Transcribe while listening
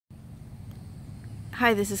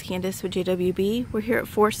Hi, this is Candace with JWB. We're here at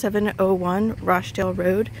 4701 Rochdale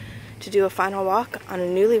Road to do a final walk on a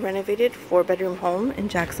newly renovated 4-bedroom home in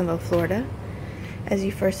Jacksonville, Florida. As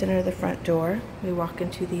you first enter the front door, we walk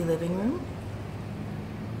into the living room.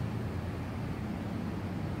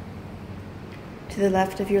 To the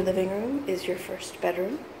left of your living room is your first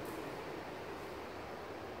bedroom.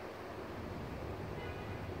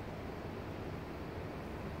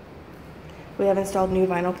 We have installed new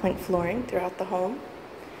vinyl plank flooring throughout the home.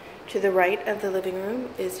 To the right of the living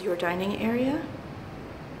room is your dining area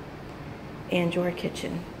and your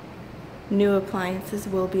kitchen. New appliances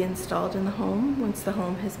will be installed in the home once the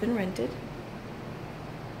home has been rented.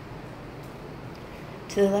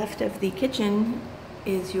 To the left of the kitchen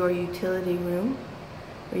is your utility room,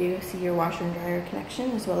 where you see your washer and dryer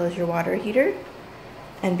connection as well as your water heater.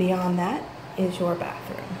 And beyond that is your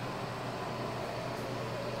bathroom.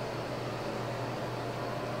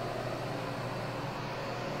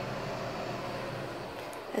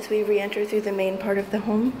 As we re-enter through the main part of the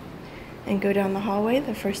home and go down the hallway,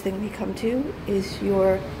 the first thing we come to is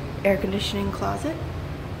your air conditioning closet.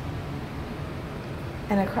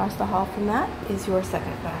 And across the hall from that is your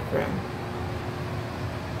second bathroom.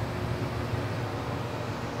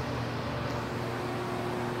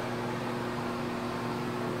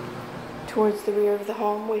 Towards the rear of the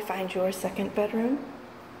home, we find your second bedroom.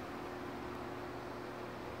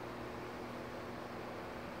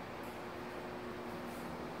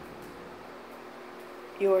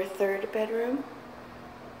 Your third bedroom,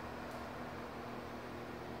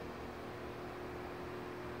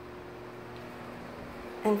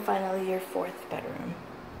 and finally your fourth bedroom.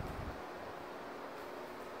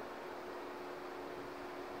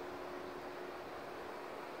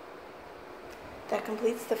 That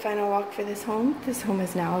completes the final walk for this home. This home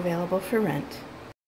is now available for rent.